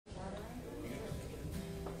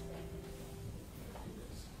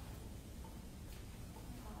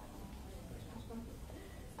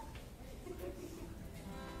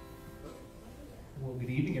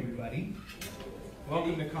everybody.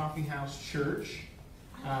 Welcome to Coffeehouse Church.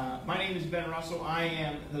 My name is Ben Russell. I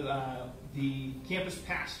am the campus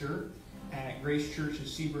pastor at Grace Church of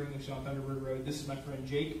Sebring, which is on Thunderbird Road. This is my friend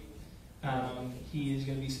Jake. He is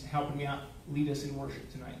going to be helping me out, lead us in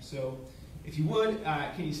worship tonight. So, if you would,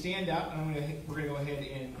 can you stand up? And we're going to go ahead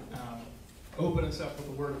and open us up with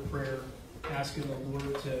a word of prayer, asking the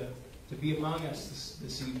Lord to be among us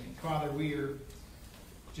this evening. Father, we are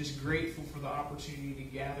just grateful for the opportunity to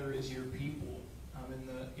gather as your people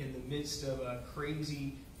in the midst of a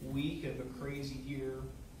crazy week, of a crazy year.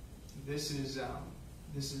 This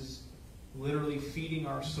is literally feeding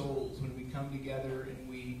our souls when we come together and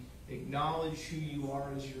we acknowledge who you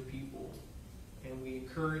are as your people, and we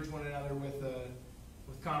encourage one another with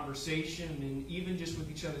conversation and even just with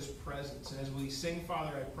each other's presence. And as we sing,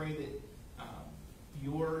 Father, I pray that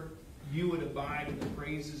you would abide in the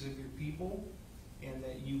praises of your people, and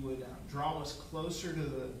that you would draw us closer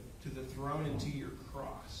to the throne and to your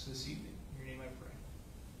cross this evening. In your name I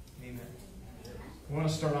pray. Amen. I want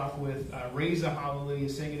to start off with Raise a Hallelujah.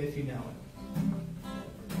 Sing it if you know it.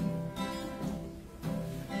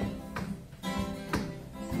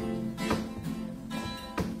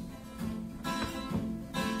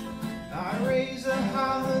 I raise a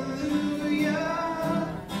hallelujah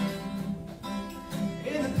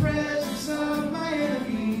in the presence of my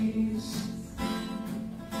enemies.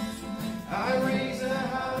 I raise a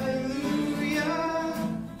hallelujah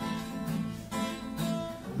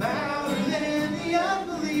louder than the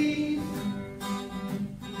unbelief.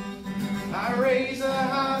 I raise a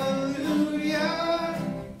hallelujah.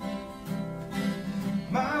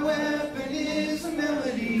 My weapon is a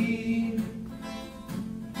melody.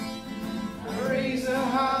 I raise a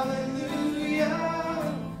hallelujah.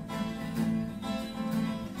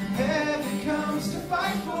 Heaven comes to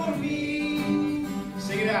fight for me.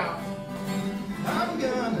 Sing it out. I'm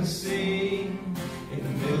gonna sing in the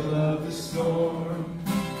middle of the storm,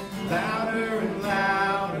 louder and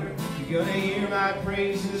louder. You're gonna hear my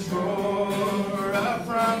praises roar up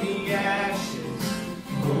from the ashes.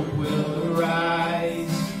 Hope will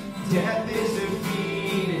arise. Death is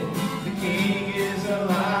defeated. The King is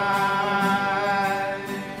alive.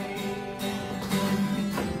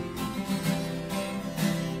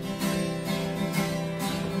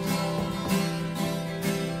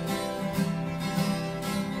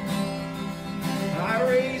 I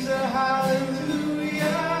raise a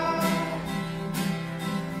hallelujah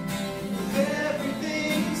with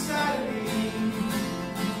everything inside of me.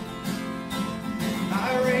 I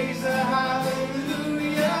raise a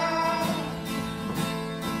hallelujah.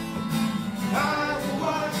 I will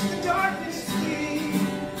watch the darkness flee.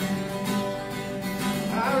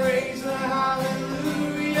 I raise a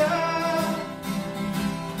hallelujah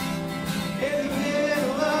in the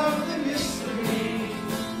middle of the mystery.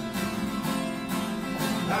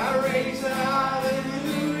 I raise a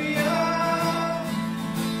hallelujah.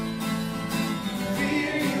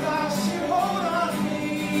 Fear you lost your hold on me.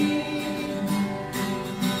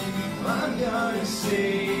 I'm gonna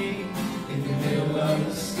sing in the middle of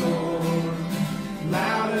the storm,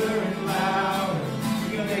 louder and louder.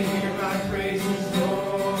 You're gonna hear my praises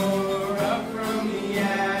roar up from the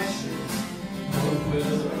ashes. Hope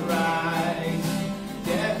will arise.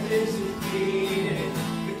 Death is defeated.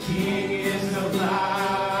 The King is alive.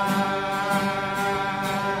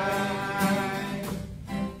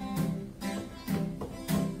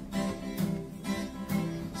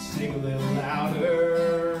 Sing a little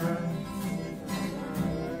louder.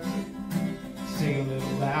 Sing a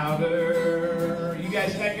little louder. You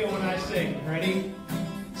guys echo when I sing. Ready?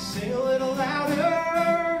 Sing a little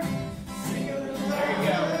louder. Sing a little louder. There you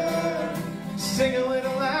go. Sing a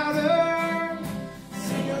little louder.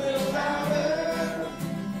 Sing a little louder.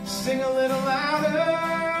 Sing a little louder.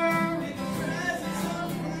 In the presence of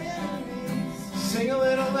my enemies. Sing a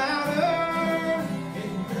little louder.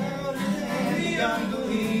 Louder than the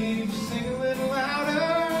unbelief. Sing a little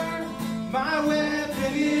louder. My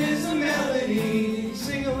weapon is a melody.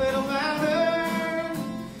 Sing a little louder.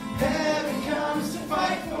 Heaven comes to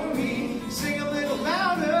fight for me. Sing a little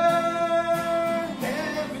louder.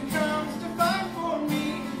 Heaven comes to fight for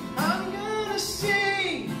me. I'm gonna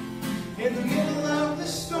sing in the middle of the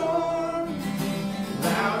storm,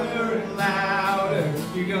 louder and louder.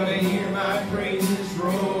 You're gonna hear my praises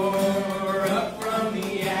roar up from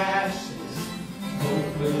the ashes.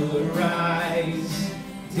 Hope will arise.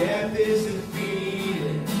 Death is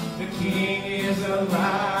defeated. The King is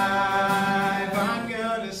alive. I'm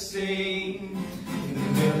gonna sing in the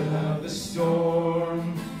middle of the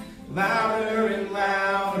storm, louder and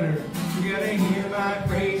louder. You're gonna hear my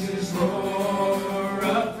praises roar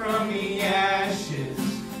up from the ashes.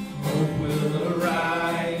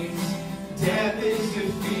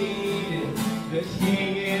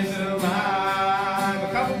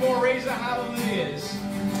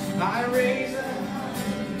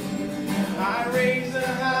 I raise a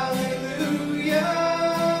hallelujah.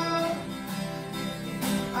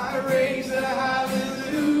 I raise a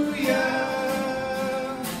hallelujah.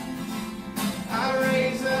 I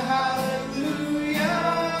raise a hallelujah.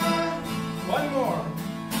 One more.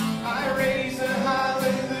 I raise a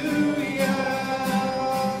hallelujah.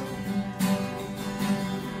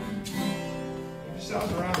 Give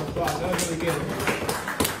yourselves a round of applause. That was really good.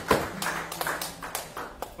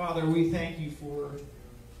 Father, we thank you for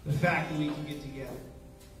the fact that we can get together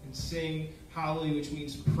and sing hallelujah, which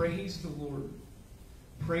means praise the Lord.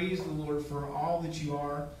 Praise the Lord for all that you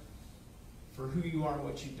are, for who you are and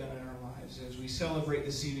what you've done in our lives. As we celebrate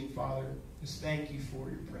this evening, Father, just thank you for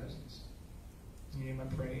your presence. In your name I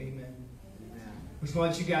pray, amen. Amen. Just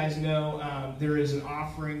want to let you guys know there is an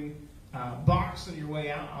offering box on your way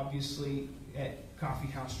out. Obviously, at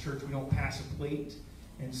Coffeehouse Church, we don't pass a plate.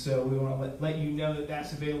 And so we want to let you know that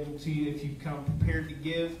that's available to you if you come prepared to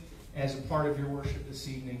give as a part of your worship this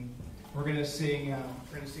evening. We're going to sing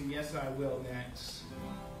Yes, I Will next.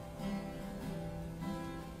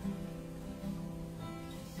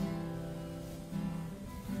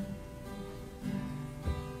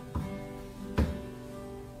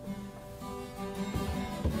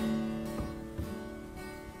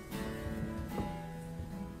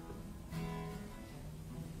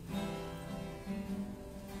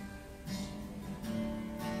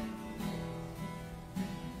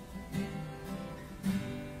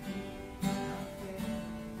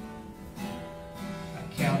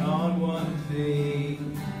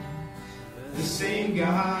 The same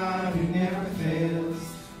God who never fails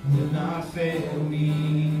will not fail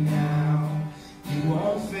me now. He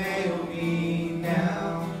won't fail me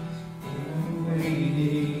now. I'm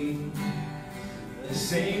waiting. The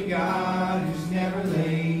same God who's never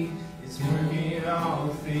late is working all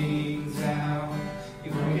things out.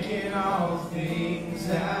 You're working all things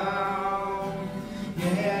out.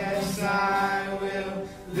 Yes, I will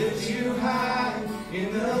lift you high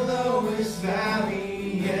in the lowest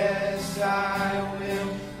valley. Yes, I will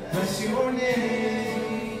bless your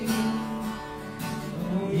name.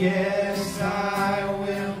 Oh, yes, I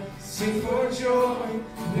will sing for joy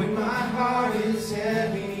when my heart is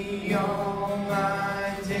heavy all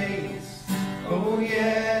my days. Oh,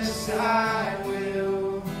 yes, I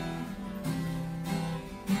will.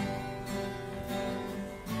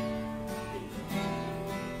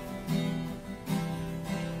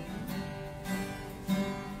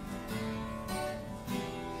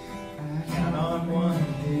 One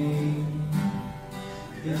thing,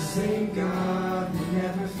 the same God who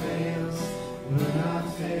never fails will not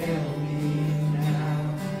fail me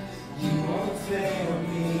now. You won't fail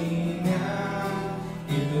me now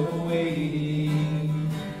in the waiting.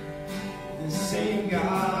 The same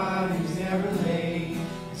God who's never late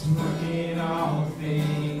is working all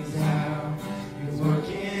things out. You're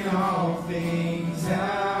working all things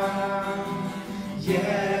out.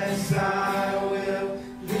 Yes, I will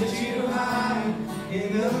lift you high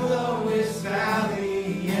in the lowest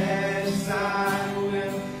valley. Yes, I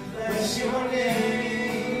will bless your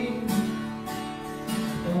name.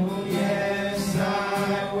 Oh, yes,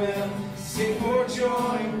 I will sing for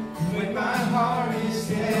joy when my heart is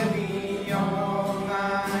heavy all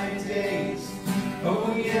my days.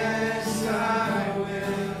 Oh, yes, I will.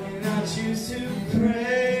 And I choose to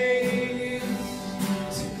praise,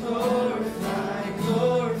 to glorify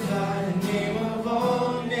the name of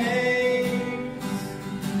all names.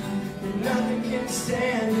 Nothing can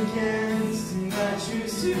stand against, and I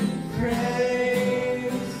choose to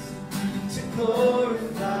praise, to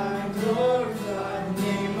glorify the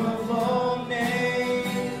name of all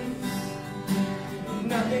names.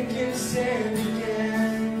 Nothing can stand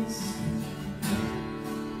against.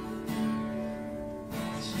 I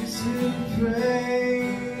choose to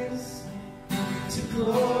praise, to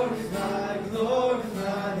glorify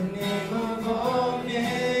the name of all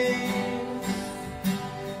names.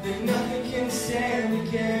 Nothing can stand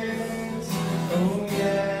against. Oh,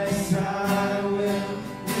 yes, I will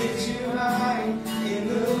lift you high in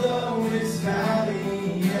the lowest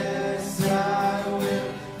valley. Yes, I will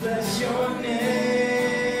bless your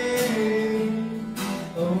name.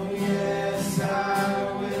 Oh, yes, I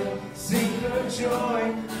will sing for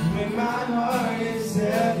joy when my heart is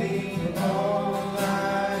heavy all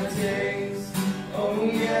my days. Oh,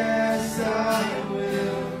 yes, I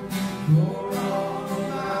will. For all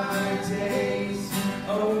my days.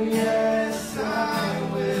 Oh, yes, I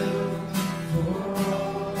will. For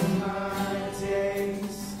all my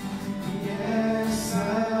days. Yes, I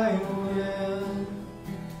will.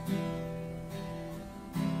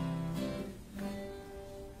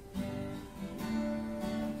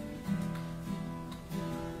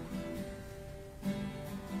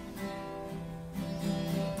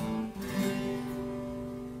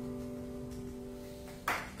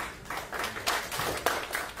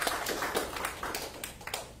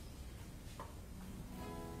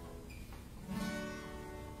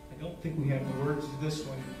 think we have the words to this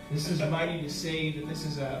one. This is Mighty to Save, and this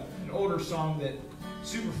is an older song that's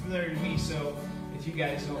super familiar to me, so if you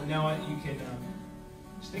guys don't know it, you can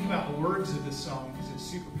just think about the words of this song, because it's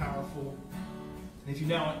super powerful. And if you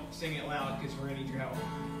know it, sing it loud, because we're going to need your help.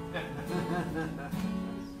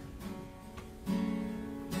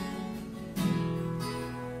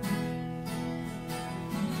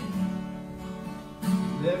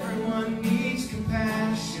 Everyone needs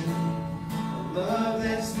compassion, a love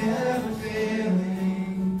that's never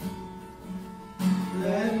failing.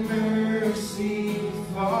 Let mercy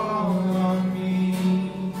fall on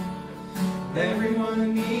me.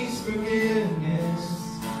 Everyone needs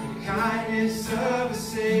forgiveness, the kindness of a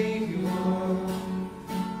Savior,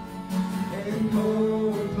 and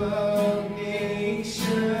hope of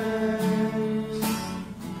nations.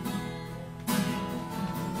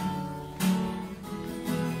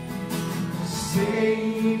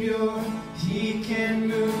 Savior, He can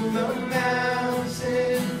move the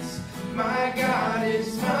mountains. My God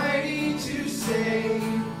is mighty to save.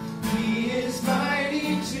 He is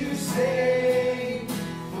mighty to save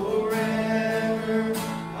forever.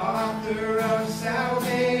 Author of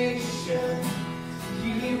salvation,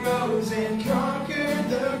 He rose and conquered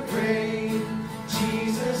the grave.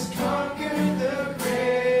 Jesus conquered the grave.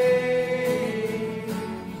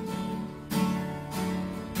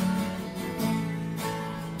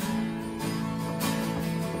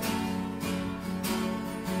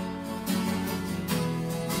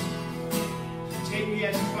 Take me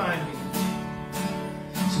as you find me.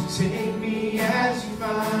 So take me as you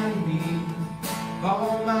find me.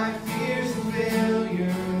 All my fears and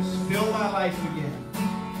failures. Fill my life again.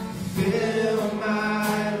 Fill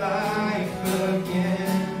my life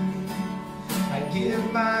again. I give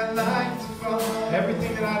my life to follow.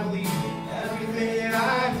 Everything that I believe in. Everything that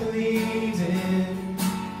I believe in.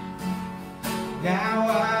 Now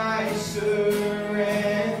I surrender.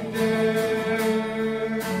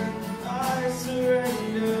 I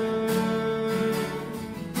surrender.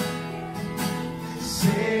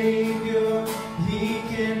 Savior, He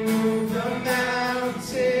can move the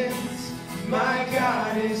mountains. My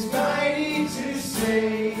God is mighty to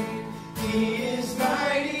save. He is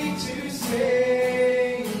mighty to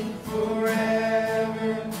save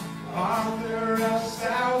forever. Author of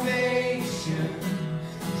salvation,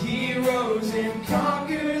 He rose and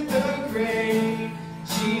conquered the grave.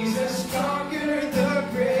 Jesus conquered the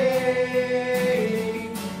grave.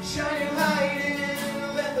 Shine your light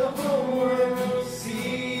in, let the whole world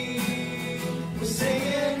see. We're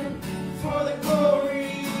singing for the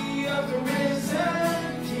glory of the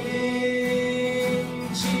risen King.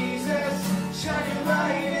 Jesus, shine your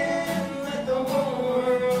light in, let the whole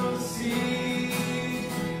world see.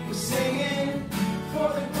 We're singing for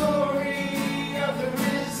the glory of the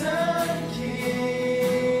risen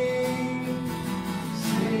King.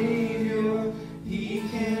 Savior, He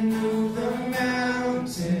can move the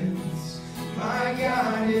mountains. My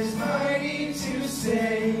God is mighty to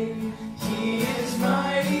save. He is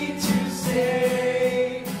mighty to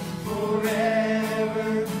save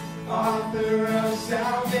forever. Author of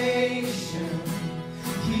salvation,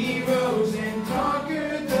 He rose and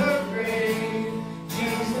conquered the grave.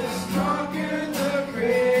 Jesus conquered the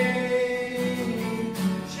grave.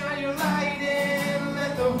 Shine your light in,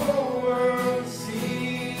 let the whole world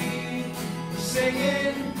see. We're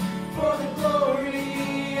singing for the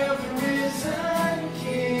glory of the risen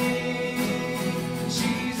King.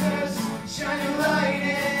 Jesus, shine your light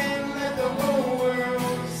in, let the whole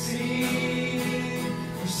world see.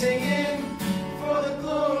 We're singing for the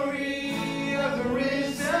glory of the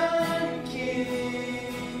risen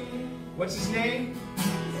King. What's His name?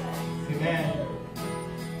 Amen.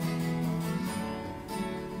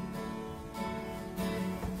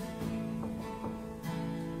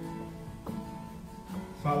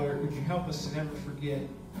 Father, would you help us to never forget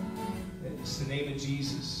that it's the name of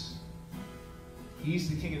Jesus. He's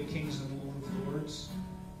the King of Kings and the Lord of Lords.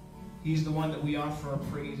 He's the one that we offer our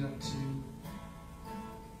praise unto.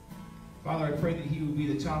 Father, I pray that He would be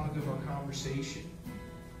the topic of our conversation.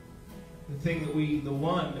 The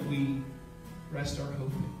one that we rest our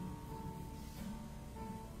hope in.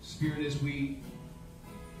 Spirit, as we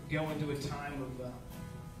go into a time of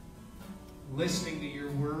listening to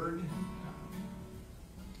your word,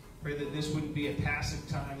 pray that this wouldn't be a passive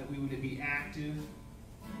time, that we would be active,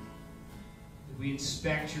 that we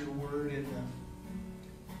inspect your word in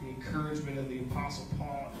the encouragement of the Apostle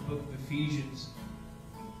Paul in the book of Ephesians,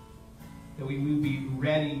 that we would be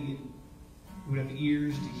ready and we would have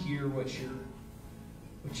ears to hear what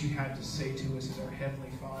you have to say to us as our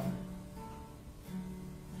Heavenly Father.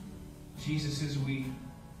 Jesus, as we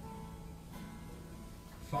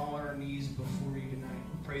fall on our knees before you tonight.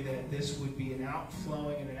 We pray that this would be an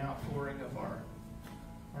outflowing and an outpouring of our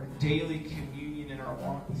daily communion and our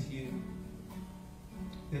walk with you.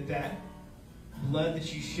 That blood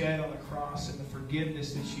that you shed on the cross and the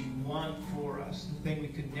forgiveness that you won for us, the thing we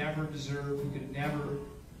could never deserve, we could never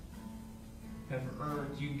have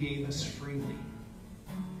earned, you gave us freely.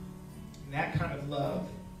 And that kind of love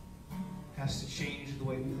has to change the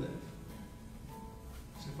way we live.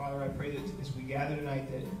 So, Father, I pray that as we gather tonight,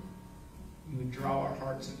 that you would draw our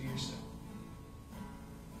hearts into yourself.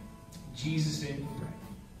 In Jesus' name we pray.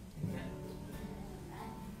 Amen.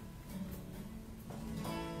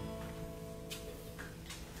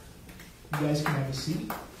 You guys can have a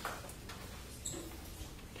seat.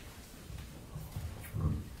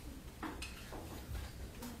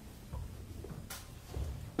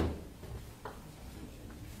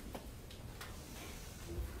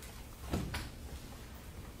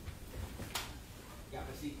 Got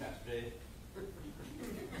my seat, Pastor Dave.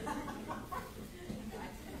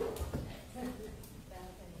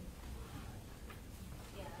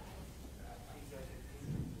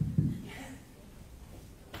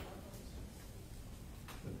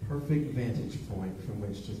 Perfect vantage point from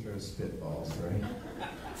which to throw spitballs, right?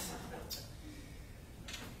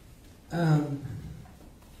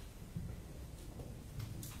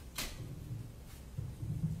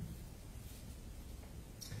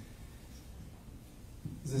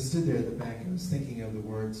 As I stood there at the back, I was thinking of the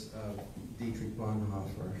words of Dietrich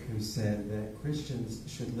Bonhoeffer, who said that Christians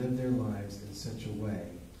should live their lives in such a way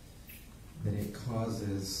that it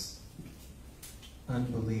causes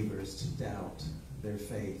unbelievers to doubt their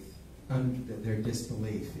faith, their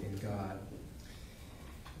disbelief in God.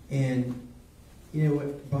 And you know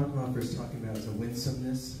what Bonhoeffer is talking about is a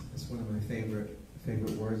winsomeness. It's one of my favorite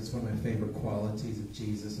words. It's one of my favorite qualities of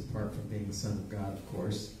Jesus, apart from being the Son of God, of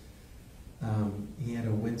course. He had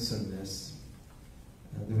a winsomeness.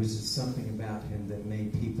 There was just something about him that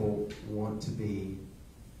made people want to be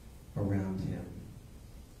around him.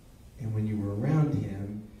 And when you were around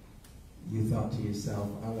him, you thought to yourself,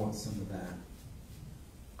 I want some of that.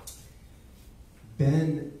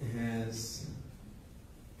 Ben has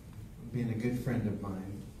been a good friend of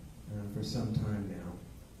mine for some time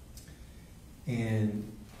now.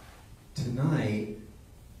 And tonight,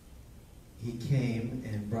 he came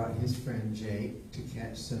and brought his friend Jake to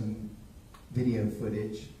catch some video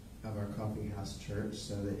footage of our Coffeehouse church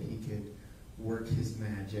so that he could work his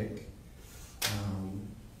magic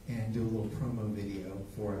and do a little promo video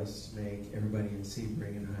for us to make everybody in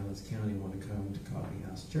Sebring and Highlands County want to come to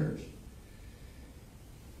Coffeehouse Church.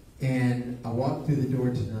 And I walked through the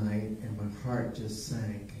door tonight and my heart just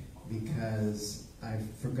sank because I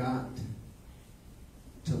forgot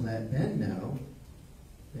to let Ben know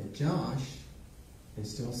that Josh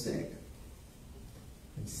is still sick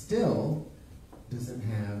and still doesn't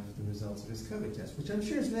have the results of his COVID test, which I'm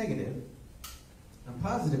sure is negative. I'm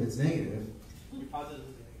positive it's negative. You're positive?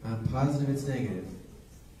 I'm positive it's negative.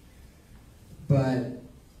 But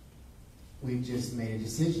we've just made a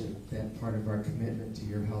decision that part of our commitment to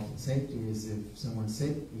your health and safety is if someone's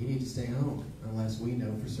sick, you need to stay home unless we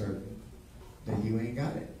know for certain that you ain't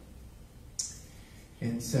got it.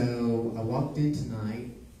 And so I walked in tonight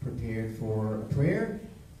prepared for a prayer,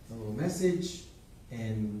 a little message,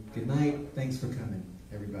 and good night. Thanks for coming,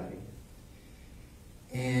 everybody.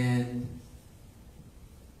 And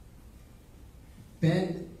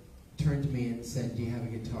Ben turned to me and said, do you have a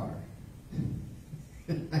guitar?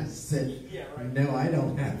 I said, yeah, right. No, I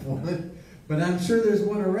don't have one, but I'm sure there's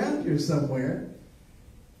one around here somewhere.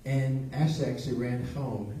 And Ashley actually ran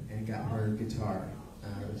home and got her guitar.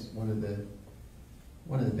 It was one of the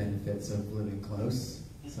benefits of living close.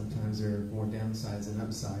 Sometimes there are more downsides than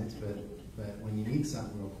upsides, but when you need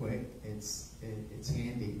something real quick, it's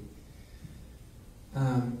handy.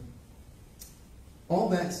 All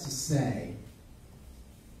that's to say,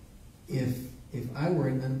 if I were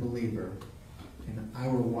an unbeliever and I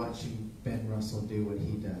were watching Ben Russell do what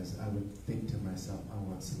he does, I would think to myself, I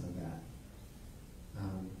want some of that.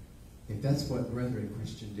 If that's what Brethren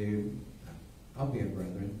Christian do, I'll be a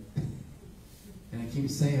Brethren. And I keep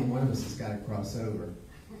saying one of us has got to cross over.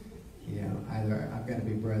 You know, either I've got to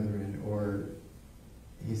be Brethren or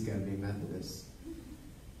he's got to be Methodist.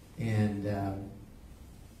 And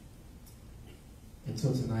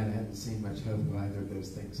until tonight, I haven't seen much hope of either of those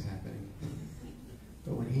things happening.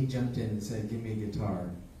 But when he jumped in and said, give me a guitar,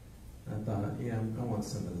 I thought, yeah, I want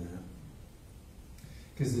some of that.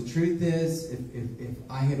 Because the truth is, if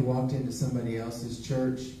I had walked into somebody else's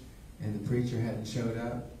church and the preacher hadn't showed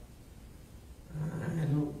up, I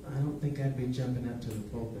don't think I'd be jumping up to the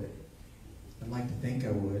pulpit. I'd like to think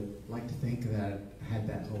I would. I'd like to think that I had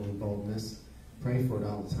that holy boldness. Pray for it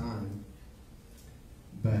all the time.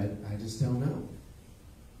 But I just don't know.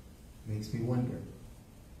 Makes me wonder.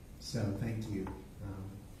 So thank you.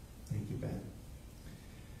 Thank you, Ben.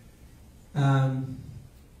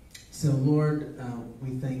 So Lord,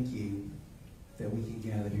 we thank you that we can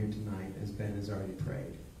gather here tonight as Ben has already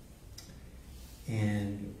prayed.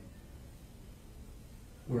 And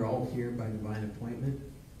we're all here by divine appointment.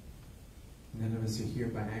 None of us are here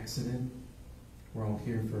by accident. We're all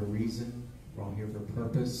here for a reason. We're all here for a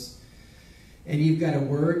purpose. And you've got a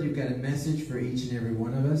word, you've got a message for each and every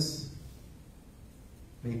one of us.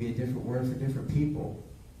 Maybe a different word for different people.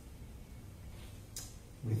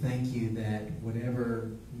 We thank you that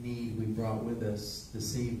whatever need we brought with us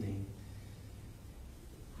this evening,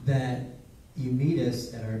 that you meet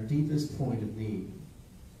us at our deepest point of need.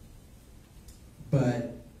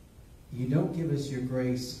 But you don't give us your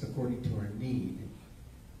grace according to our need,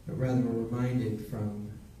 but rather we're reminded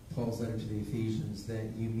from Paul's letter to the Ephesians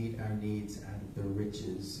that you meet our needs out of the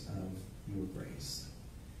riches of your grace.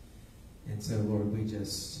 And so, Lord, we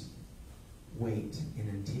just wait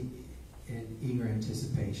in eager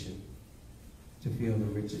anticipation to feel the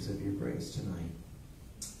riches of your grace tonight.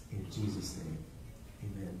 In Jesus' name,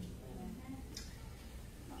 amen.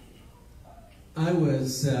 I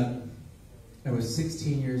was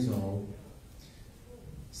 16 years old,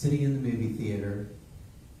 sitting in the movie theater,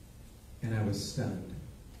 and I was stunned.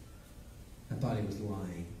 I thought he was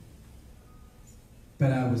lying.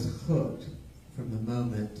 But I was hooked from the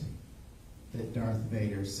moment that Darth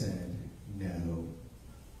Vader said, "No,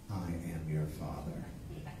 I am your father."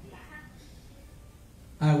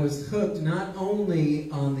 I was hooked not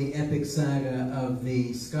only on the epic saga of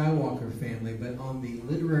the Skywalker family, but on the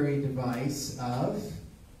literary device of,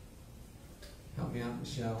 help me out,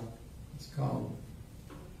 Michelle, it's called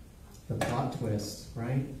the plot twist,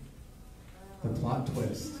 right? The plot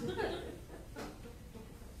twist.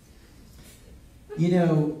 You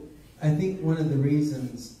know, I think one of the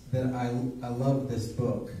reasons that I love this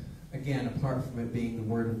book, again, apart from it being the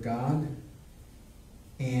Word of God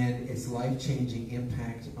and its life-changing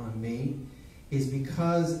impact on me, is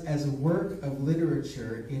because as a work of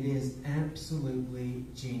literature, it is absolutely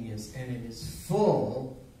genius, and it is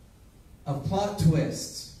full of plot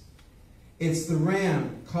twists. It's the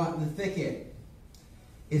ram caught in the thicket.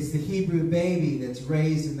 It's the Hebrew baby that's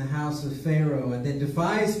raised in the house of Pharaoh and then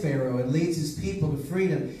defies Pharaoh and leads his people to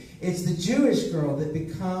freedom. It's the Jewish girl that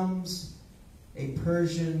becomes a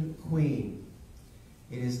Persian queen.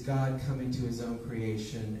 It is God coming to his own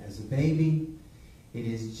creation as a baby. It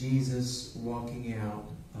is Jesus walking out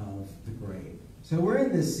of the grave. So we're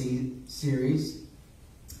in this series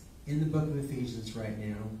in the book of Ephesians right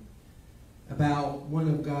now about one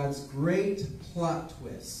of God's great plot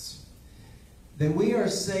twists. That we are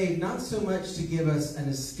saved not so much to give us an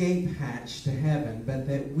escape hatch to heaven, but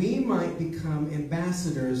that we might become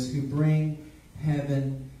ambassadors who bring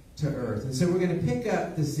heaven to earth. And so we're going to pick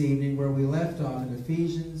up this evening where we left off in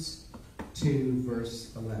Ephesians 2,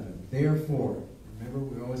 verse 11. Therefore, remember,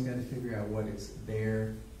 we always got to figure out what it's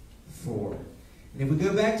there for. And if we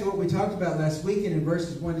go back to what we talked about last week in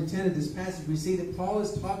verses 1 to 10 of this passage, we see that Paul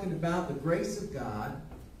is talking about the grace of God,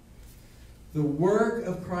 the work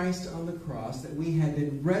of Christ on the cross, that we have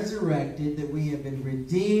been resurrected, that we have been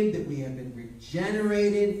redeemed, that we have been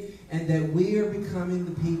regenerated, and that we are becoming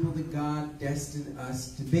the people that God destined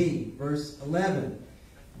us to be. Verse 11,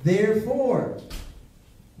 therefore,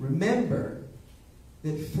 remember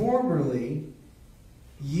that formerly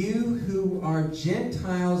you who are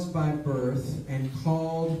Gentiles by birth and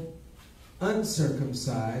called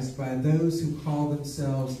uncircumcised by those who call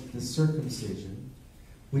themselves the circumcision,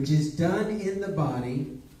 which is done in the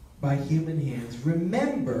body by human hands.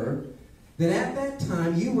 Remember that at that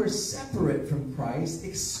time you were separate from Christ,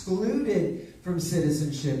 excluded from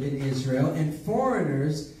citizenship in Israel, and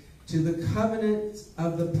foreigners to the covenant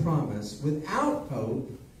of the promise, without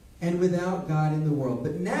hope and without God in the world.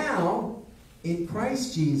 But now, in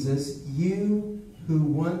Christ Jesus, you who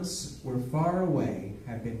once were far away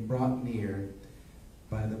have been brought near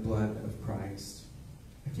by the blood of Christ.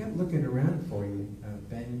 I kept looking around for you,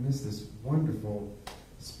 Ben. You missed this wonderful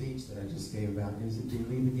speech that I just gave about. Did he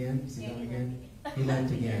leave again? Is he gone again? He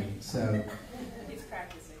left again. So he's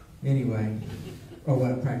practicing. Anyway,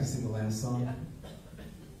 what? Practicing the last song.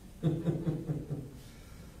 Yeah.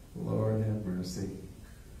 Lord have mercy.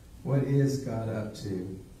 What is God up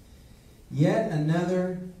to? Yet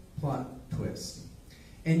another plot twist,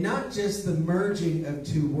 and not just the merging of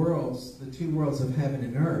two worlds, the two worlds of heaven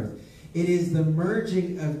and earth. It is the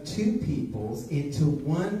merging of two peoples into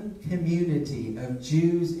one community of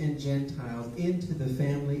Jews and Gentiles into the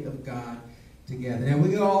family of God together. Now, we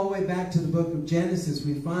go all the way back to the book of Genesis.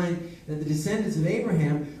 We find that the descendants of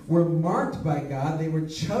Abraham were marked by God. They were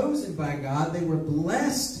chosen by God. They were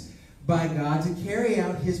blessed by God to carry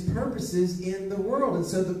out his purposes in the world. And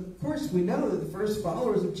so, of course, we know that the first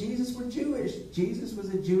followers of Jesus were Jewish. Jesus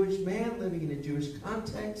was a Jewish man living in a Jewish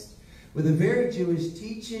context with a very Jewish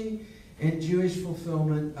teaching and Jewish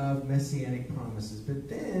fulfillment of messianic promises. But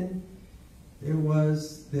then there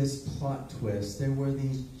was this plot twist. There were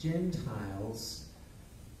these Gentiles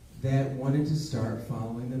that wanted to start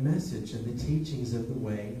following the message and the teachings of the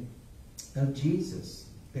way of Jesus.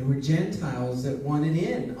 They were Gentiles that wanted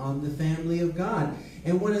in on the family of God.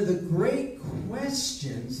 And one of the great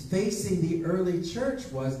questions facing the early church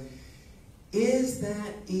was, is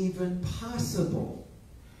that even possible?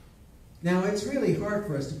 Now, it's really hard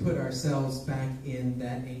for us to put ourselves back in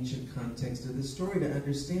that ancient context of the story to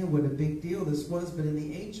understand what a big deal this was. But in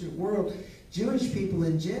the ancient world, Jewish people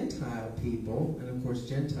and Gentile people, and of course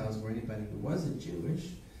Gentiles were anybody who wasn't Jewish,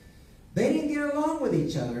 they didn't get along with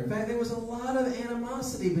each other. In fact, there was a lot of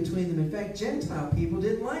animosity between them. In fact, Gentile people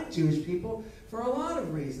didn't like Jewish people for a lot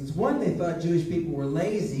of reasons. One, they thought Jewish people were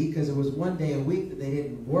lazy because it was one day a week that they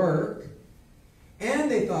didn't work.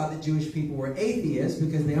 And they thought that Jewish people were atheists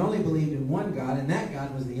because they only believed in one God, and that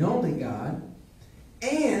God was the only God.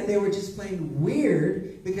 And they were just plain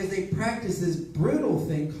weird because they practiced this brutal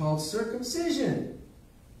thing called circumcision.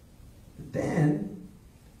 But then,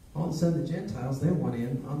 all of a sudden, the Gentiles, they want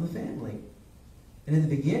in on the family. And in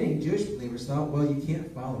the beginning, Jewish believers thought, well, you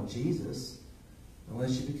can't follow Jesus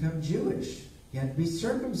unless you become Jewish. You have to be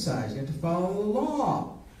circumcised. You have to follow the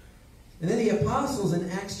law. And then the apostles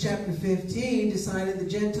in Acts chapter 15 decided the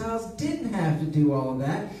Gentiles didn't have to do all of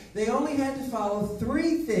that. They only had to follow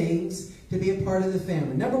 3 things to be a part of the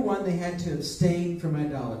family. Number 1, they had to abstain from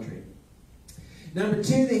idolatry. Number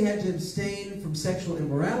 2, they had to abstain from sexual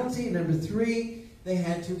immorality. Number 3, they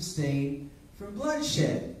had to abstain from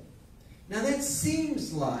bloodshed. Now that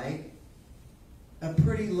seems like a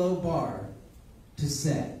pretty low bar to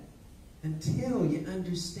set until you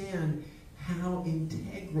understand how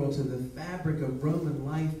integral to the fabric of Roman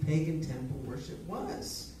life pagan temple worship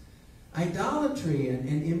was. Idolatry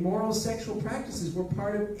and immoral sexual practices were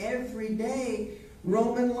part of everyday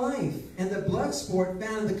Roman life. And the blood sport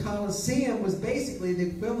found in the Colosseum was basically the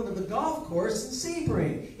equivalent of a golf course in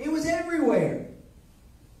Sebring. It was everywhere.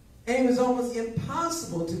 And it was almost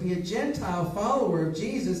impossible to be a Gentile follower of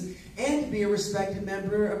Jesus and to be a respected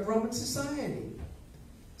member of Roman society.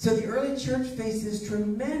 So the early church faced this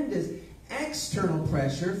tremendous external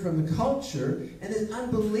pressure from the culture and this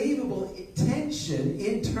unbelievable tension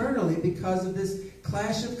internally because of this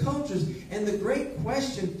clash of cultures. And the great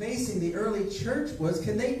question facing the early church was,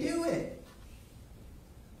 can they do it?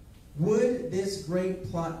 Would this great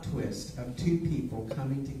plot twist of 2 people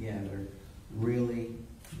coming together really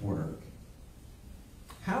work?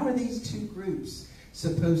 How are these 2 groups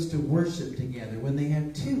supposed to worship together when they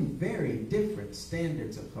have 2 very different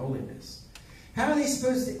standards of holiness? How are they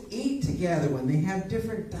supposed to eat together when they have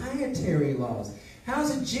different dietary laws? How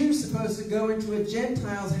is a Jew supposed to go into a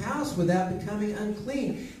Gentile's house without becoming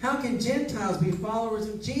unclean? How can Gentiles be followers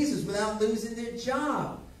of Jesus without losing their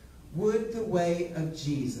job? Would the way of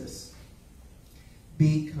Jesus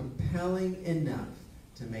be compelling enough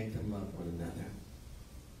to make them love one another?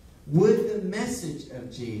 Would the message of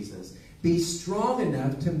Jesus be strong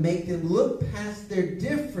enough to make them look past their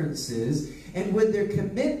differences? And would their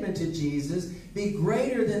commitment to Jesus be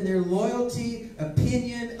greater than their loyalty,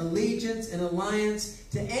 opinion, allegiance, and alliance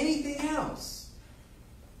to anything else?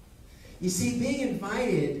 You see, being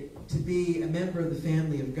invited to be a member of the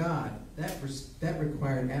family of God, that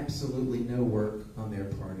required absolutely no work on their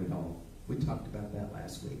part at all. We talked about that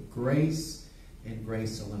last week. Grace and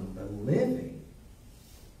grace alone. But living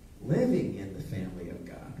in the family of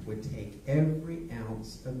God would take every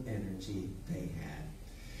ounce of energy they had.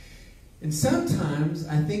 And sometimes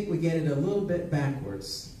I think we get it a little bit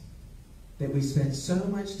backwards, that we spend so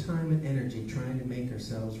much time and energy trying to make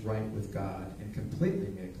ourselves right with God and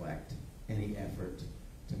completely neglect any effort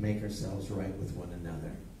to make ourselves right with one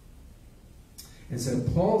another. And so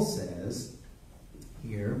Paul says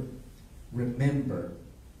here, remember.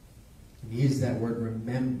 And he used that word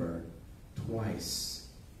remember twice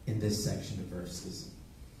in this section of verses.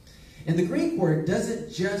 And the Greek word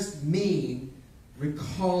doesn't just mean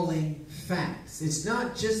recalling facts. It's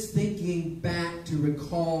not just thinking back to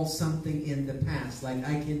recall something in the past. Like,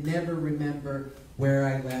 I can never remember where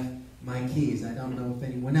I left my keys. I don't know if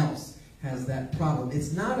anyone else has that problem.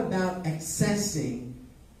 It's not about accessing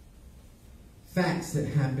facts that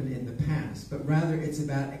happened in the past, but rather it's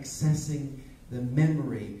about accessing the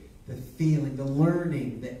memory, the feeling, the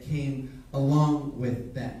learning that came along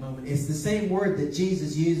with that moment. It's the same word that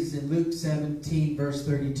Jesus uses in Luke 17, verse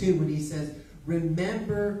 32, when he says,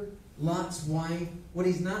 remember Lot's wife. What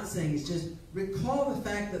he's not saying is just recall the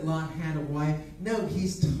fact that Lot had a wife. No,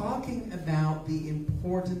 he's talking about the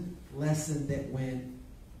important lesson that went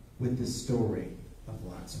with the story of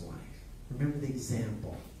Lot's wife. Remember the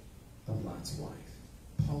example of Lot's wife.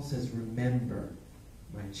 Paul says, remember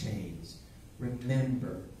my chains.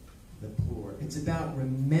 Remember the poor. It's about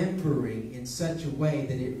remembering in such a way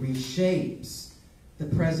that it reshapes the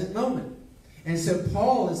present moment. And so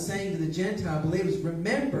Paul is saying to the Gentile believers,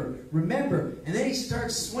 remember, remember. And then he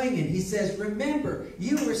starts swinging. He says, remember,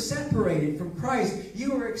 you were separated from Christ.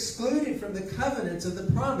 You were excluded from the covenants of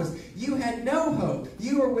the promise. You had no hope.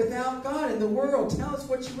 You were without God in the world. Tell us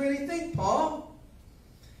what you really think, Paul.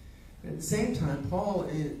 At the same time, Paul,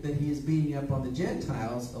 that he is beating up on the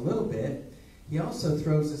Gentiles a little bit, he also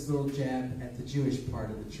throws this little jab at the Jewish part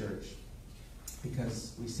of the church.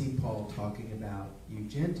 Because we see Paul talking about you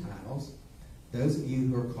Gentiles, those of you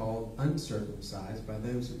who are called uncircumcised by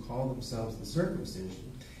those who call themselves the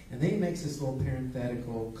circumcision. And then he makes this little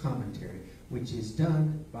parenthetical commentary, which is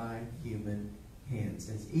done by human hands.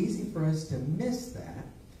 And it's easy for us to miss that,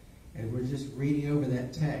 and we're just reading over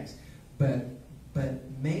that text. But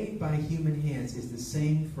made by human hands is the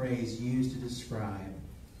same phrase used to describe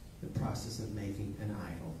the process of making an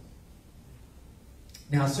idol.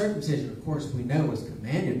 Now, circumcision, of course, we know was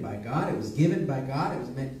commanded by God. It was given by God. It was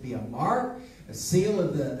meant to be a mark, a seal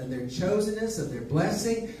of their chosenness, of their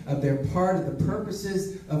blessing, of their part of the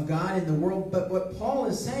purposes of God in the world. But what Paul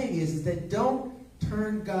is saying is that don't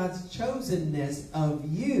turn God's chosenness of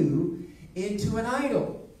you into an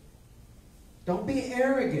idol. Don't be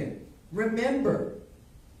arrogant. Remember.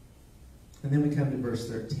 And then we come to verse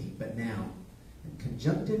 13. But now,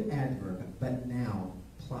 conjunctive adverb, but now,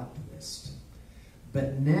 plot twist.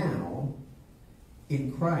 But now,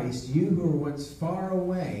 in Christ, you who were once far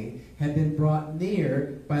away have been brought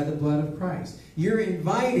near by the blood of Christ. You're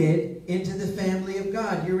invited into the family of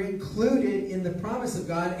God. You're included in the promise of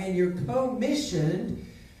God, and you're commissioned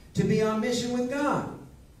to be on mission with God,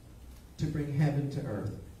 to bring heaven to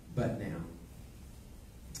earth. But now.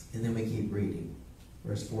 And then we keep reading.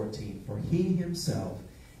 Verse 14. For he himself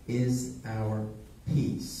is our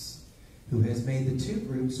peace, who has made the two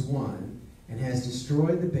groups one, and has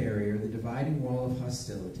destroyed the barrier, the dividing wall of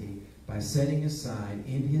hostility, by setting aside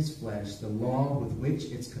in his flesh the law with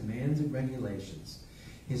which its commands and regulations.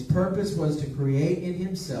 His purpose was to create in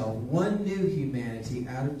himself one new humanity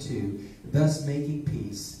out of two, thus making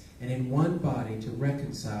peace, and in one body to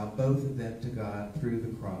reconcile both of them to God through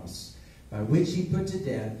the cross, by which he put to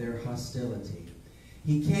death their hostility.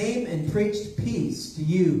 He came and preached peace to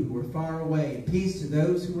you who were far away, and peace to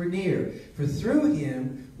those who were near. For through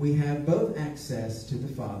him we have both access to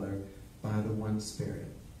the Father by the one Spirit.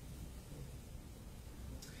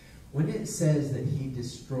 When it says that he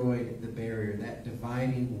destroyed the barrier, that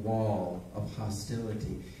dividing wall of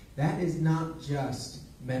hostility, that is not just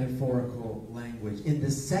metaphorical language. In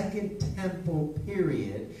the Second Temple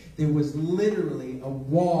period, there was literally a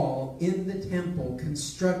wall in the temple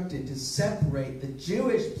constructed to separate the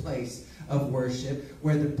Jewish place of worship,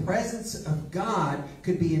 where the presence of God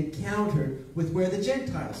could be encountered, with where the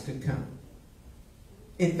Gentiles could come.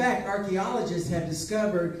 In fact, archaeologists have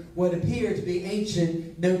discovered what appear to be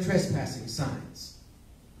ancient no trespassing signs.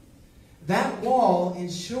 That wall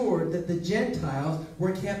ensured that the Gentiles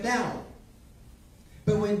were kept out.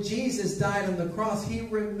 But when Jesus died on the cross, he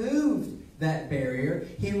removed that barrier.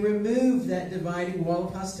 He removed that dividing wall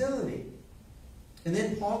of hostility. And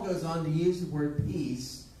then Paul goes on to use the word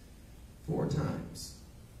peace 4 times.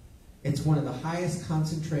 It's one of the highest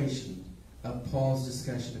concentrations of Paul's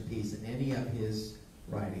discussion of peace in any of his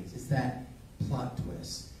writings. It's that plot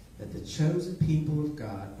twist that the chosen people of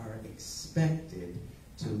God are expected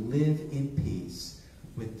to live in peace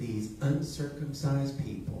with these uncircumcised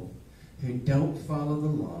people who don't follow the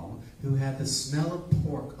law, who have the smell of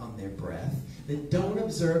pork on their breath, that don't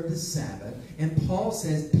observe the Sabbath. And Paul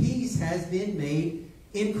says peace has been made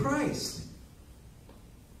in Christ.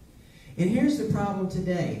 And here's the problem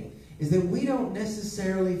today, is that we don't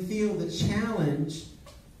necessarily feel the challenge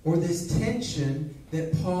or this tension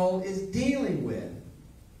that Paul is dealing with.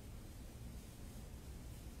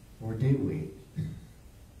 Or do we?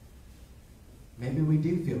 Maybe we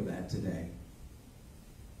do feel that today.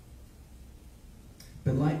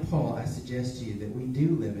 But like Paul, I suggest to you that we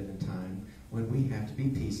do live in a time when we have to be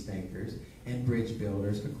peacemakers and bridge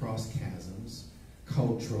builders across chasms,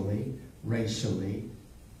 culturally, racially,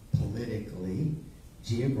 politically,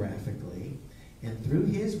 geographically, and through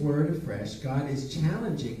his word afresh, God is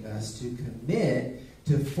challenging us to commit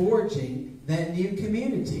to forging that new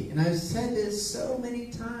community. And I've said this so many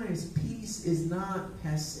times, peace is not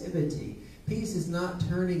passivity. Peace is not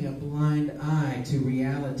turning a blind eye to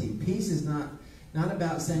reality. Peace is not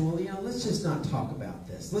about saying, well, let's just not talk about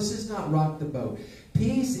this. Let's just not rock the boat.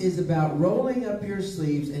 Peace is about rolling up your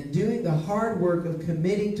sleeves and doing the hard work of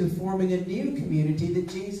committing to forming a new community that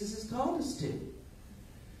Jesus has called us to.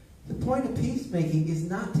 The point of peacemaking is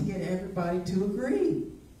not to get everybody to agree,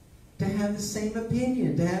 to have the same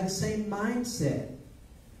opinion, to have the same mindset.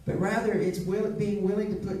 But rather, it's being willing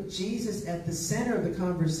to put Jesus at the center of the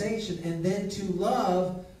conversation and then to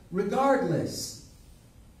love regardless.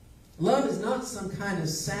 Love is not some kind of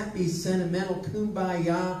sappy, sentimental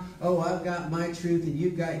kumbaya. Oh, I've got my truth and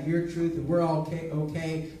you've got your truth and we're all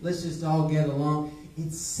okay. Let's just all get along.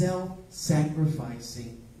 It's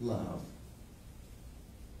self-sacrificing love.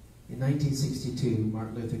 In 1962,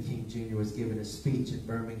 Martin Luther King Jr. was given a speech in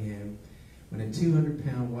Birmingham when a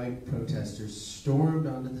 200-pound white protester stormed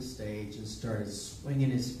onto the stage and started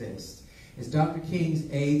swinging his fist. As Dr. King's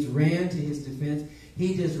aides ran to his defense,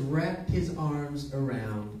 he just wrapped his arms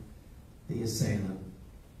around the assailant.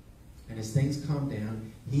 And as things calmed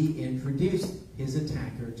down, he introduced his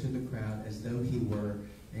attacker to the crowd as though he were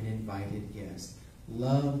an invited guest.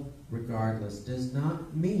 Love, regardless, does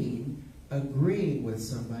not mean agreeing with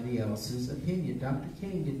somebody else's opinion. Dr.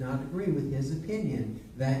 King did not agree with his opinion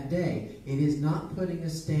that day. It is not putting a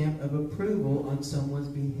stamp of approval on someone's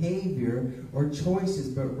behavior or choices,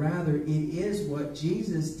 but rather it is what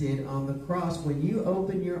Jesus did on the cross when you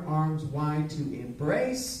open your arms wide to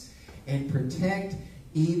embrace and protect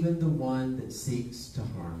even the one that seeks to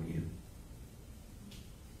harm you.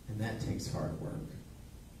 And that takes hard work.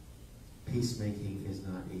 Peacemaking is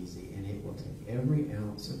not easy, and it will take every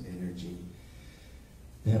ounce of energy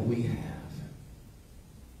that we have.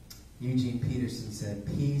 Eugene Peterson said,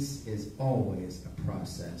 peace is always a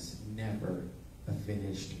process, never a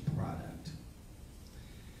finished product.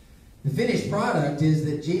 The finished product is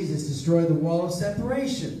that Jesus destroyed the wall of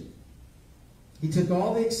separation. He took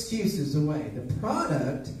all the excuses away. The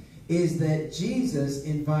product is that Jesus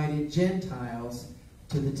invited Gentiles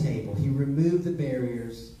to the table. He removed the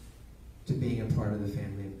barriers to being a part of the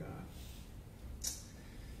family of God.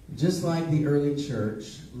 Just like the early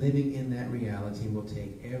church, living in that reality will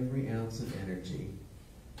take every ounce of energy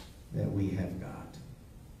that we have got.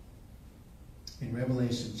 In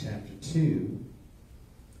Revelation chapter 2,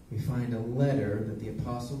 we find a letter that the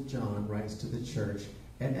Apostle John writes to the church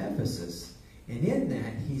at Ephesus. And in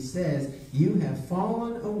that, he says, you have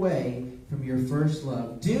fallen away from your first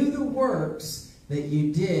love. Do the works that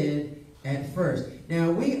you did at first.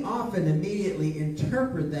 Now, we often immediately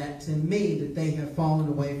interpret that to mean that they have fallen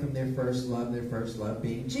away from their first love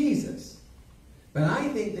being Jesus. But I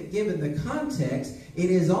think that given the context,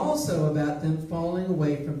 it is also about them falling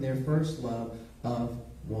away from their first love of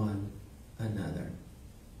one another.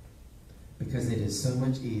 Because it is so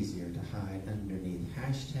much easier to hide underneath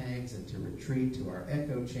hashtags and to retreat to our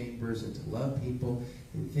echo chambers and to love people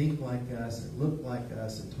who think like us and look like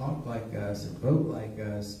us and talk like us and vote like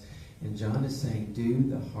us. And John is saying, do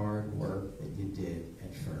the hard work that you did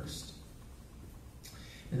at first.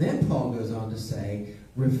 And then Paul goes on to say,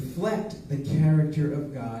 reflect the character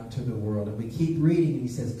of God to the world. And we keep reading, and he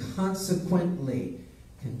says, consequently,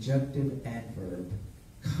 conjunctive adverb,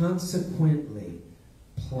 consequently,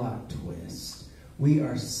 plot twist. We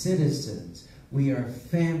are citizens. We are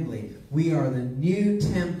family. We are the new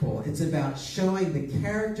temple. It's about showing the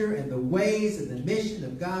character and the ways and the mission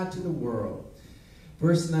of God to the world.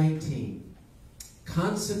 Verse 19,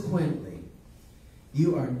 consequently,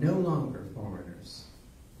 you are no longer foreigners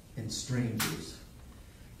and strangers,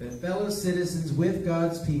 but fellow citizens with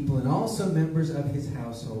God's people and also members of his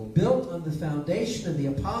household, built on the foundation of the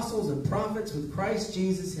apostles and prophets with Christ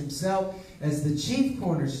Jesus himself as the chief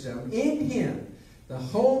cornerstone. In him, the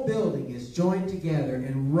whole building is joined together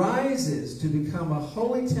and rises to become a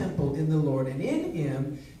holy temple in the Lord. And in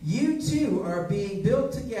him, you too are being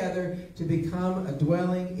built together to become a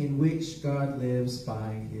dwelling in which God lives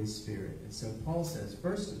by his Spirit. And so Paul says,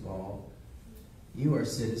 first of all, you are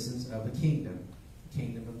citizens of a kingdom, the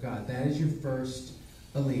kingdom of God. That is your first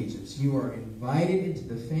allegiance. You are invited into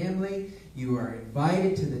the family. You are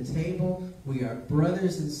invited to the table. We are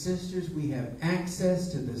brothers and sisters. We have access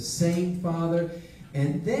to the same Father.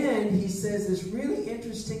 And then he says this really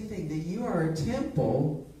interesting thing, that you are a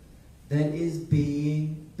temple that is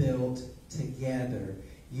being built together.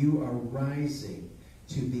 You are rising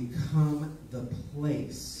to become the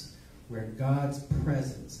place where God's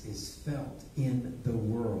presence is felt in the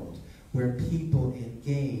world. where people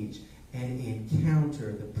engage and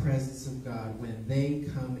encounter the presence of God when they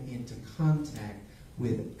come into contact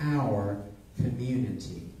with our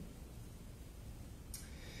community.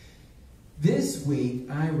 This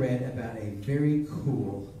week, I read about a very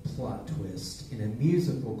cool plot twist in a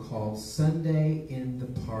musical called Sunday in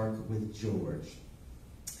the Park with George.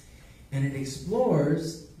 And it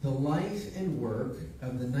explores the life and work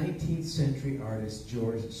of the 19th century artist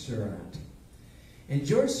George Seurat. And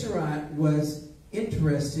George Seurat was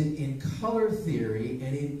interested in color theory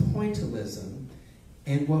and in pointillism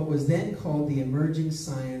and what was then called the emerging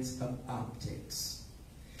science of optics.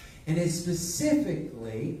 And it's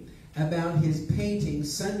specifically about his painting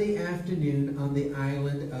Sunday Afternoon on the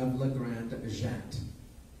island of La Grande Jatte,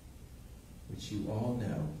 which you all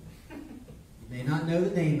know. You may not know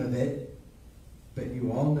the name of it, but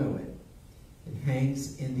you all know it. It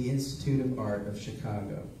hangs in the Institute of Art of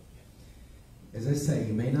Chicago. As I say,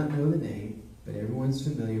 you may not know the name, but everyone's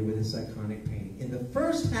familiar with this iconic painting. In the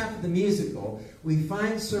first half of the musical, we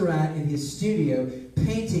find Seurat in his studio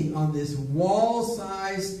painting on this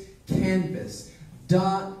wall-sized canvas,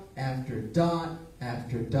 dot after dot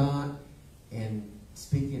after dot. And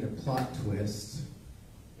speaking of plot twists,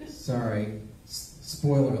 sorry,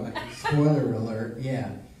 spoiler alert,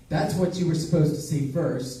 yeah. That's what you were supposed to see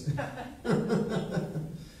first.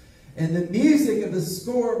 And the music of the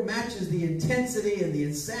score matches the intensity and the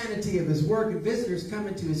insanity of his work, and visitors come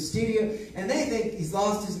into his studio and they think he's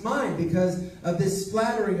lost his mind because of this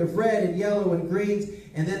splattering of red and yellow and greens,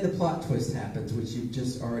 and then the plot twist happens, which you've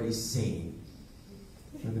just already seen.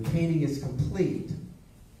 When the painting is complete,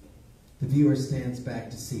 the viewer stands back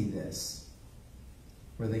to see this,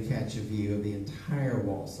 where they catch a view of the entire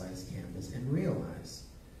wall-sized canvas and realize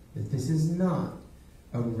that this is not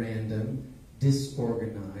a random,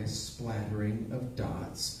 disorganized splattering of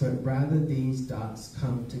dots, but rather these dots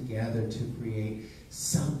come together to create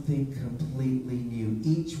something completely new.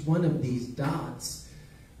 Each one of these dots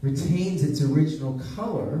retains its original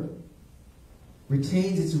color,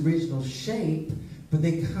 retains its original shape, but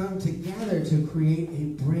they come together to create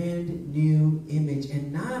a brand new image.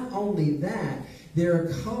 And not only that, there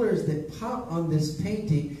are colors that pop on this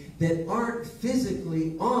painting that aren't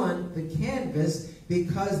physically on the canvas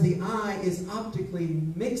because the eye is optically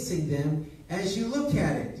mixing them as you look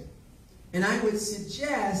at it. And I would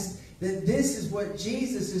suggest that this is what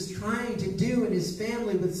Jesus is trying to do in his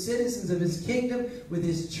family with citizens of his kingdom, with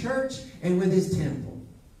his church, and with his temple.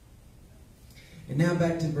 And now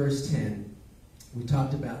back to verse 10. We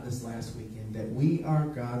talked about this last weekend, that we are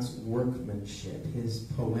God's workmanship, his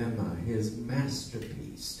poema, his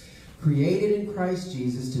masterpiece, created in Christ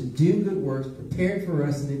Jesus to do good works prepared for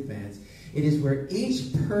us in advance. It is where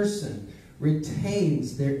each person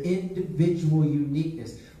retains their individual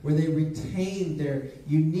uniqueness, where they retain their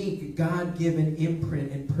unique God-given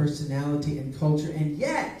imprint and personality and culture. And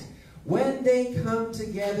yet, when they come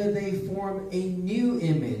together, they form a new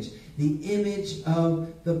image, the image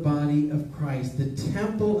of the body of Christ, the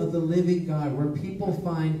temple of the living God, where people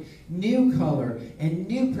find new color and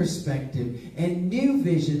new perspective and new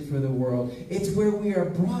vision for the world. It's where we are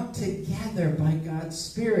brought together by God's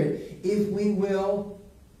Spirit if we will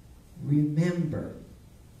remember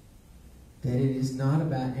that it is not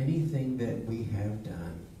about anything that we have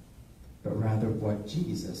done, but rather what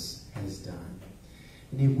Jesus has done.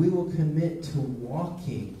 And if we will commit to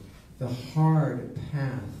walking the hard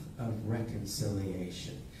path of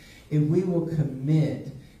reconciliation, if we will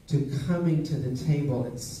commit to coming to the table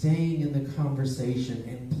and staying in the conversation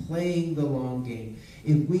and playing the long game,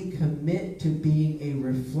 if we commit to being a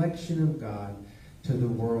reflection of God to the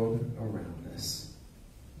world around us.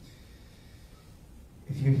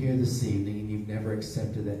 If you're here this evening and you've never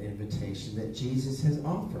accepted that invitation that Jesus has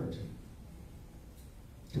offered,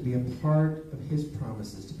 to be a part of his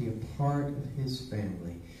promises, to be a part of his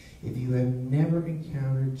family. If you have never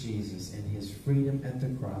encountered Jesus and his freedom at the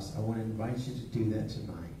cross, I want to invite you to do that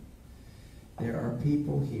tonight. There are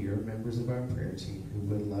people here, members of our prayer team, who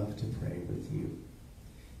would love to pray with you.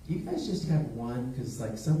 Do you guys just have one? Because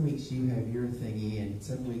like some weeks you have your thingy and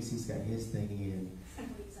some weeks he's got his thingy and Some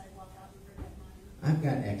weeks I walk out and forget mine. I've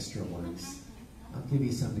got extra ones. I'll give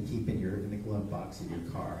you some to keep in the glove box of your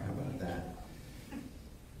car. How about that?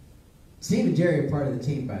 Steve and Jerry are part of the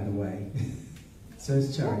team, by the way. So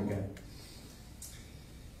is Charinga.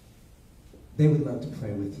 They would love to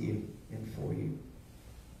pray with you and for you.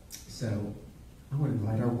 So I want to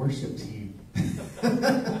invite our worship team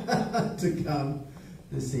to come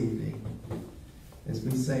this evening as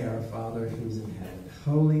we say, Our Father who's in heaven.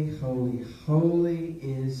 Holy, holy, holy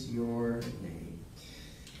is your name.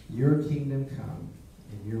 Your kingdom come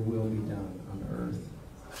and your will be done on earth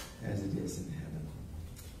as it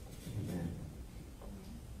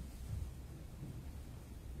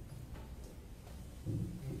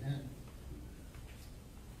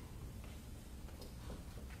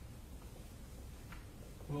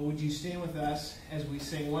Well, would you stand with us as we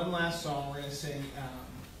sing one last song? We're going to sing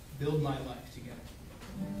Build My Life together.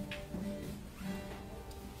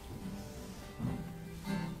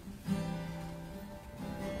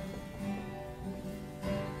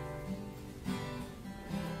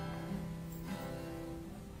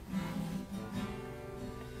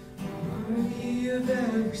 Worthy of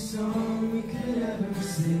every song we could ever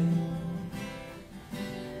sing,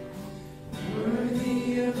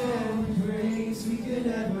 worthy of every praise we could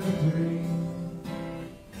ever bring,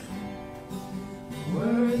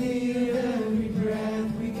 worthy of every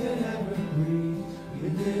breath we could ever breathe. We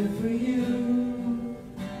live for you.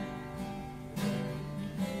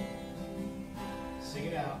 Sing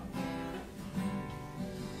it out.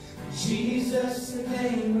 Jesus, the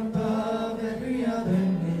name above every other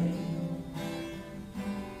name.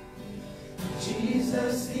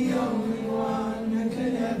 Jesus, the only one who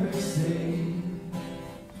could ever save.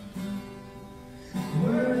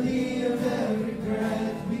 Worthy of every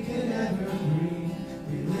breath we could ever breathe.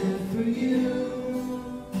 We live for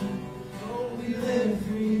you. Oh, we live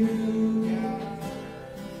for you.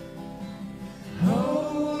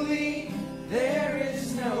 Holy, there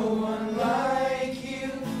is no one like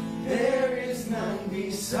you. There is none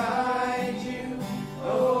beside you.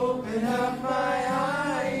 Open up my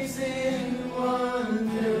eyes in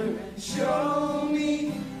wonder. Show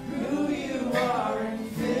me who you are and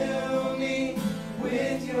fill me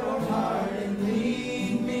with your heart and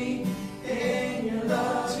lead me in your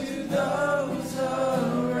love to those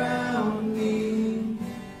around me.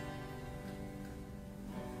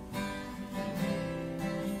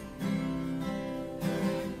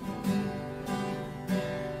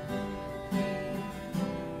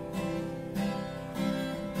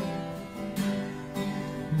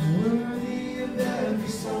 Worthy of every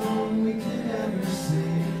song we could ever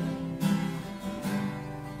sing,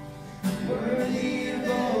 worthy of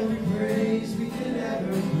every praise we could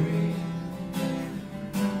ever bring,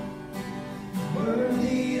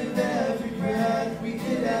 worthy of every breath we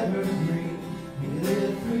could ever breathe. We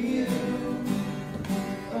live for you.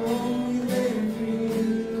 Oh, we live for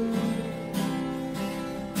you.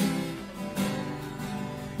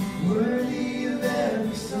 Worthy of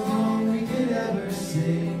every song we could ever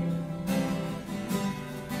sing,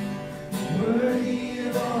 worthy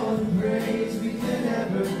of all the praise we could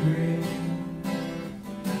ever bring,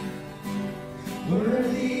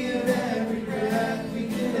 worthy of every breath we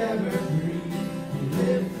could ever breathe. We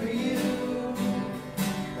live for you.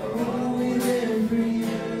 Oh, we live for you.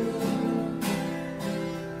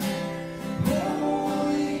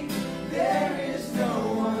 Holy, there is no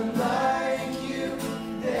one like you.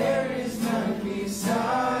 There is none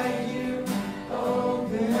beside you.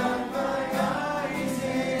 Open up my eyes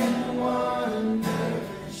in wonder.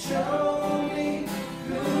 Show me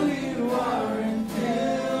who you are and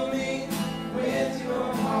fill me with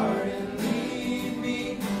your heart and lead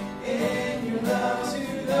me in your love to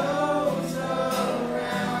those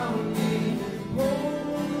around me.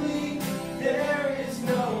 Holy, there is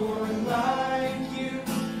no one like you.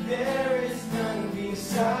 There is none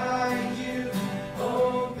beside you.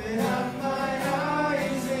 Open up my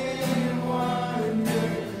eyes in wonder.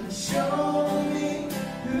 Show me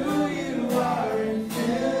who you are and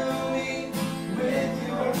fill me with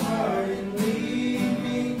your heart and lead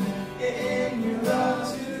me in your love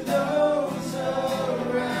to those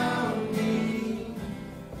around me.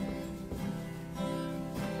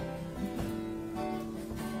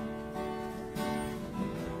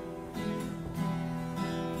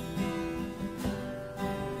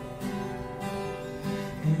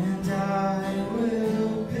 And I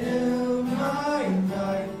will build my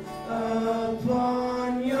life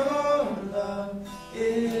upon your love. It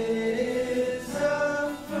is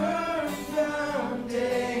a firm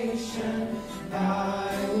foundation. I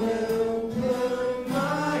will put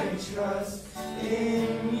my trust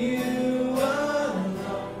in you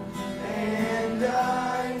alone, and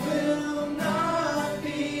I will not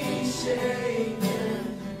be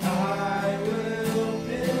shaken. I will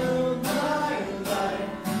build my life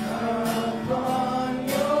upon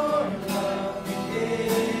your love.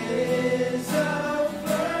 It is a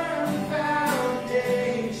firm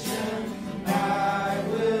foundation. I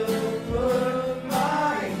will put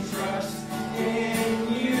my trust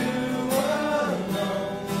in you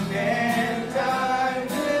alone, and I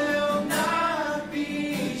will not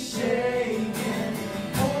be shaken.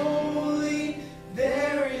 Holy,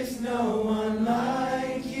 there is no one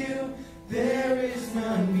like you. There is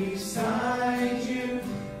none beside you.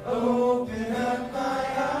 Open up my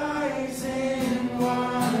eyes in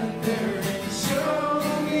wonder and show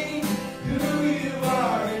me who you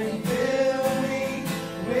are and fill me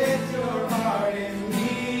with your heart and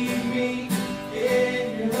lead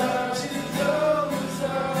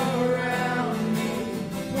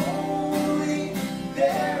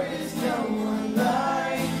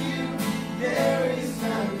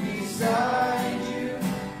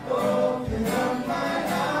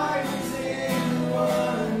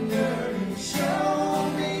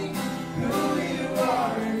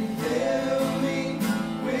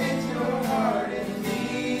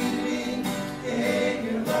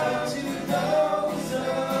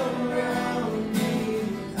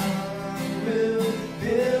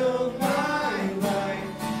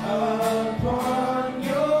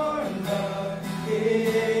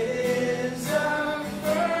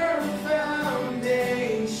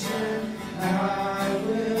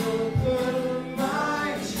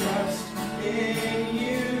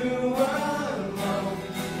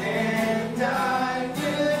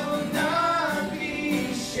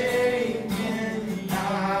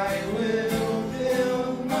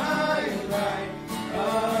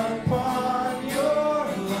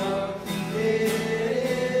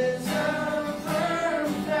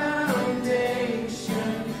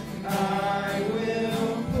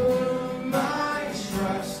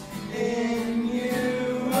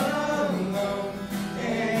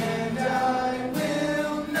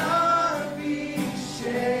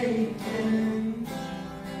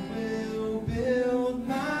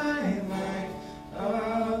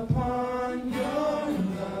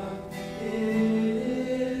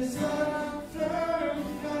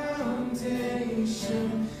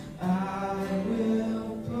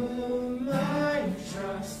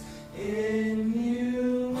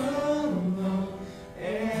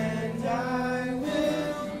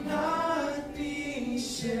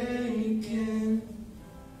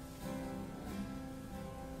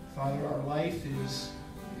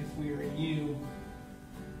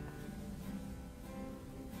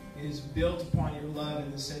built upon your love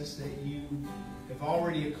in the sense that you have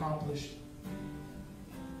already accomplished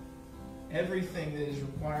everything that is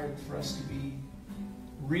required for us to be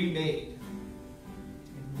remade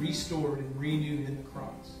and restored and renewed in the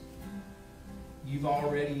cross. You've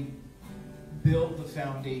already built the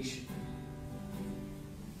foundation.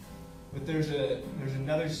 But there's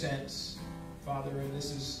another sense, Father, and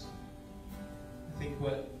this is, I think,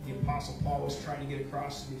 what the Apostle Paul was trying to get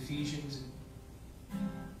across to the Ephesians, and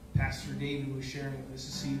Pastor David was sharing with us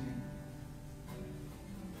this evening,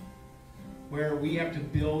 where we have to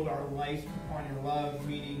build our life upon your love,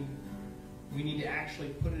 meaning we need to actually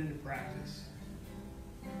put it into practice.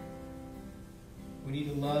 We need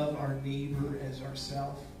to love our neighbor as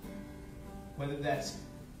ourselves, whether that's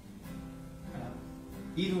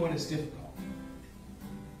even when it's difficult,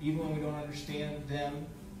 even when we don't understand them,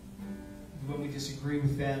 when we disagree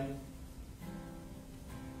with them,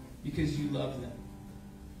 because you love them.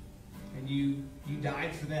 And you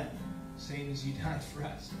died for them, same as you died for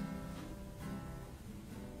us.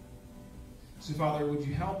 So, Father, would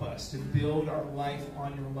you help us to build our life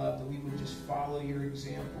on your love, that we would just follow your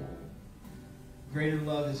example. Greater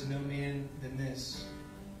love is no man than this,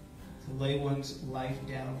 to lay one's life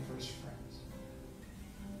down for his friends.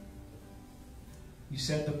 You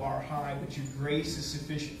set the bar high, but your grace is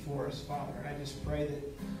sufficient for us, Father. And I just pray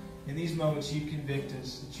that in these moments you convict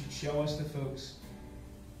us, that you show us the folks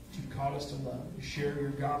that you've called us to love, to share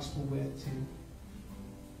your gospel with, to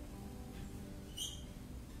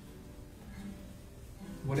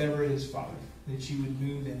whatever it is, Father, that you would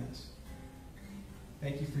move in us.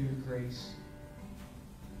 Thank you for your grace.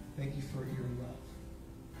 Thank you for your love.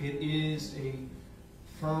 It is a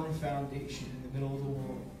firm foundation in the middle of the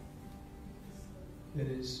world that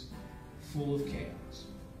is full of chaos.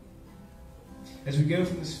 As we go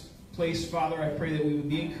from this place, Father, I pray that we would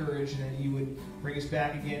be encouraged and that you would bring us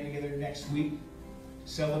back again together next week,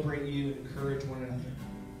 celebrate you and encourage one another.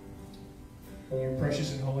 In your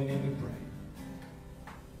precious and holy name we pray.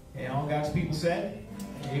 And all God's people said,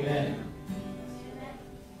 amen.